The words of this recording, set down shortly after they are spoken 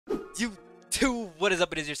YouTube, what is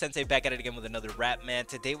up? It is your sensei back at it again with another rap, man.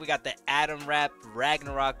 Today we got the Adam rap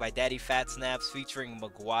Ragnarok by Daddy Fat Snaps featuring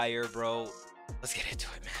Maguire, bro. Let's get into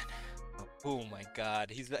it, man. Oh my god,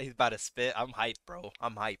 he's about to spit. I'm hyped, bro.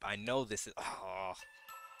 I'm hyped. I know this is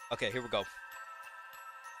okay, here we go.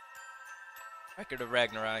 Record of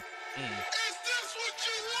Ragnarok. Is this what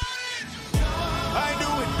you wanted? I do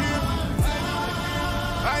it different.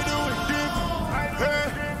 I do it different.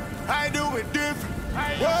 I do it different.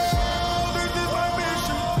 Whoa, this is my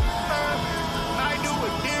mission. I do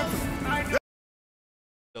it different.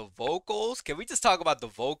 The vocals? Can we just talk about the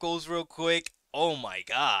vocals real quick? Oh my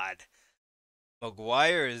god.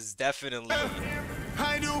 Maguire is definitely...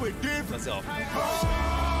 I do it different. Let's go.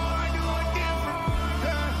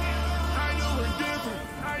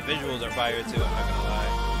 The visuals are fire too, I'm not gonna lie.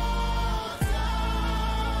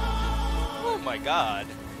 Oh my god.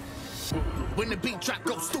 When the beat track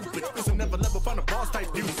goes stupid, it's another level from the boss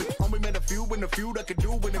type music. Only met a few in the few that can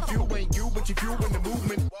do it, and few ain't you, but you fuel in the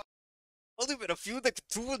movement. Only been a few that can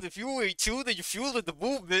do it, if you ain't you, then you fuel in the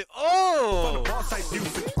movement. Oh! Boss type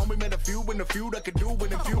music. Only met a few in the few that can do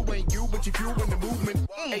it, and few ain't you, but you fuel in the movement.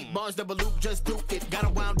 8 bars double loop, just do it. Got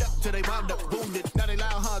 'em wound up till they wound up, wounded. Now they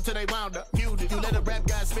loud hard till they wound up, muted. You let a rap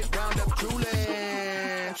guy spit round up, truly.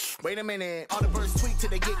 Wait a minute, all the verse tweet till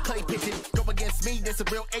they get clay pitching. Go against me, that's a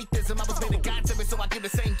real atheism. I was made a god to me, so I give the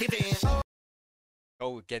same giving.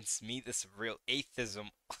 Go against me, this is real atheism.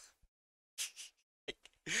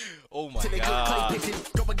 Oh my till they god. get clay pitching.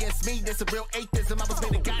 Go against me, that's a real atheism. I was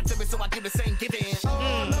made a god to me, so I give the same giving.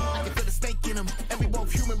 I can feel the snake in them, and we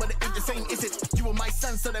both human, but it ain't the same, is it? You and my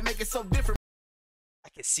son, so that make it so different. I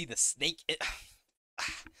can see the snake.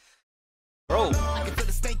 Bro. I can feel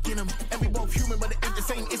the snake in them, and we both human, but it ain't the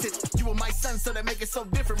same, is it? You and my son, so that make it so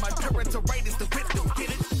different. My parental right is the victim, get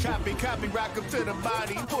it? Copy, rock him to the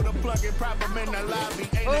body. Pull the plug and prop him in the lobby.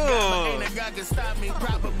 Ain't a guy can stop me.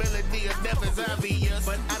 Probability of death is obvious,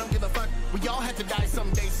 but I don't give a fuck. We all have to die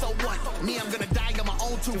someday, so what? Me, I'm gonna die on my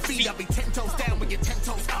own 2 feet. I'll be 10 toes down when you're 10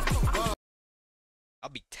 toes up. Whoa. I'll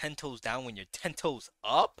be 10 toes down when you're 10 toes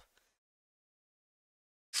up?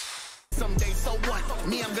 Someday, so what?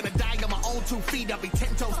 Me, I'm gonna die on my own 2 feet. I'll be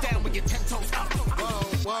 10 toes down when you're 10 toes up.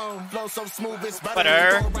 Whoa, flow so smooth, it's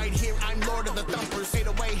butter. Right here, I'm Lord of the Thumpers.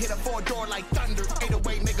 808, hit a 4-door like thunder.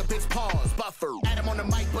 808, make a bitch pause, buffer. Adam on the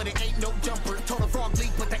mic, but it ain't no jumper. Total frog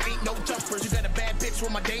leap, but there ain't no jumpers. You got a bad bitch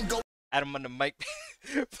with my game go. Adam on the mic,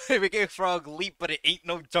 make a frog leap, but it ain't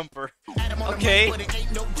no jumper. Adam on Okay. the mic, but it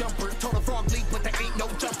ain't no jumper. Total frog leap, but there ain't no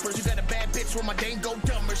jumpers. You got a bad bitch with my dame go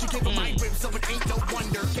dumber. She came from my ribs, so it ain't no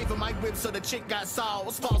wonder. Came from my ribs, so the chick got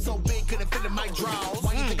sauce. Fall so big, couldn't fit in my drawers.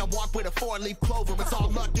 Why you think I walk with a 4-leaf clover? It's all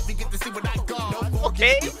luck if you get to see what I got. No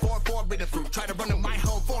Okay. 4-4 fruit. Try to run in my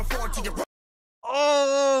home 4-4 to your.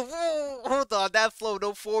 Oh, hold on, that flow,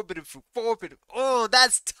 no forbidden fruit, forbidden. Oh,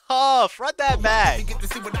 that's tough. Run that back. You get to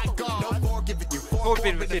see what I got. No forgiving you.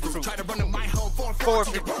 Forbidden fruit. Try to run in my home 4-4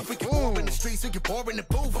 to your roof. We can warp in the streets, we can pour in the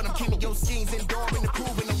booth. And I'm keeping your schemes indoor in the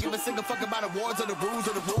proof. And don't give a single fuck about awards or the rules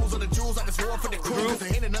or the rules or the jewels. I just war for the crew. Cause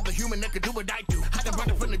there ain't another human that can do what I do. I done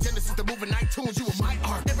running from the Genesis to moving iTunes. You were my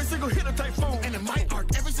art. Every single hit a typhoon. And in my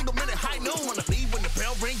art. Every single minute high noon. Wanna leave when the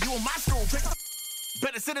bell ring. You in my school.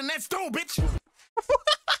 Better sit in that stool, bitch.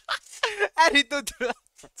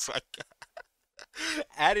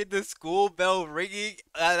 Added the school bell ringing.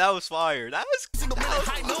 That was fire. That was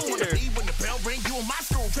high noon. Wanna leave when the bell ring. You in my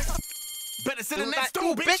school. Better sit in that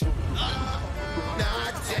stool, bitch.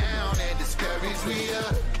 Knock down and discourage we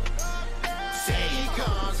up. Say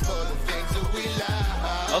cause for the things that we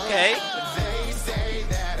love. okay. They say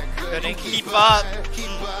that I Couldn't keep up.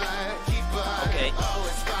 Okay. Oh,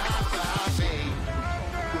 it's fine by me.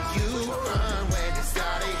 You run when it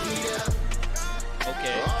started heat up.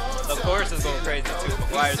 Okay. The chorus is going crazy too.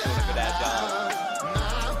 Maguire's doing a good ass job.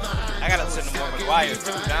 I gotta listen to more Maguire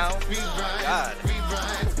too now. God.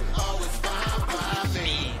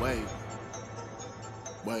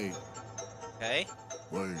 Wait. Okay.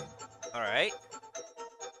 Wait. Alright.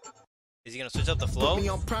 Is he gonna switch up the flow? Put me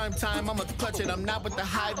on prime time, I'ma clutch it. I'm not with the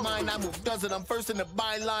hive mind, I move does it. I'm first in the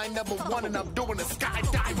byline, number 1, and I'm doing a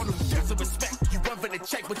skydive on them depths of respect. You run for the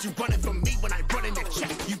check, but you running from me when I run in the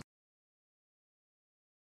check. You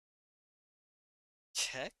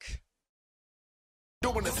check?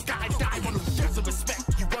 doing a skydive on them depths of respect.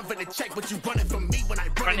 You run for the check, but you running from me when I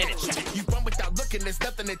run in the check. You run without looking, there's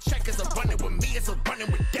nothing to check. Cause I'm running with me, it's a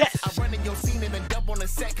running with death. I run in your scene and then dump on the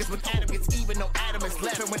set. Cause when Adam gets even, no Adam is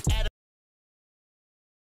left. And when Adam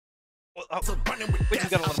so running with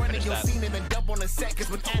death. I run in your scene and then dump on the set. Cause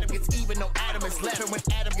when Adam gets even, no Adam is left. And when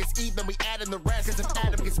Adam gets even, we add in the rest. Cause if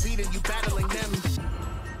Adam gets beaten, you battling them.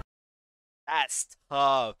 That's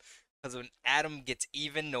tough. Because when Adam gets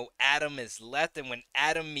even, no Adam is left, and when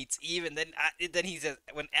Adam meets even, then he says,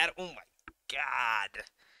 when Adam, oh my God.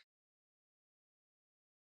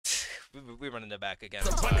 We're running it back again.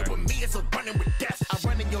 So running with me is a running with death. I'm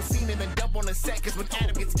running your scene and then dump on the set. Cause when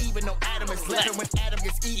Adam gets even, no Adam is left. And when Adam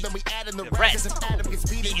gets even, we add in the rest. Cause if Adam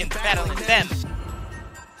gets beaten, battling them.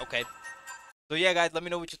 Okay. So yeah, guys, let me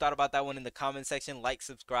know what you thought about that one in the comment section. Like,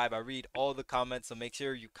 subscribe. I read all the comments, so make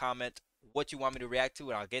sure you comment what you want me to react to,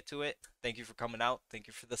 and I'll get to it. Thank you for coming out. Thank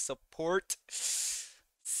you for the support.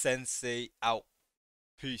 Sensei out.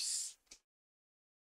 Peace.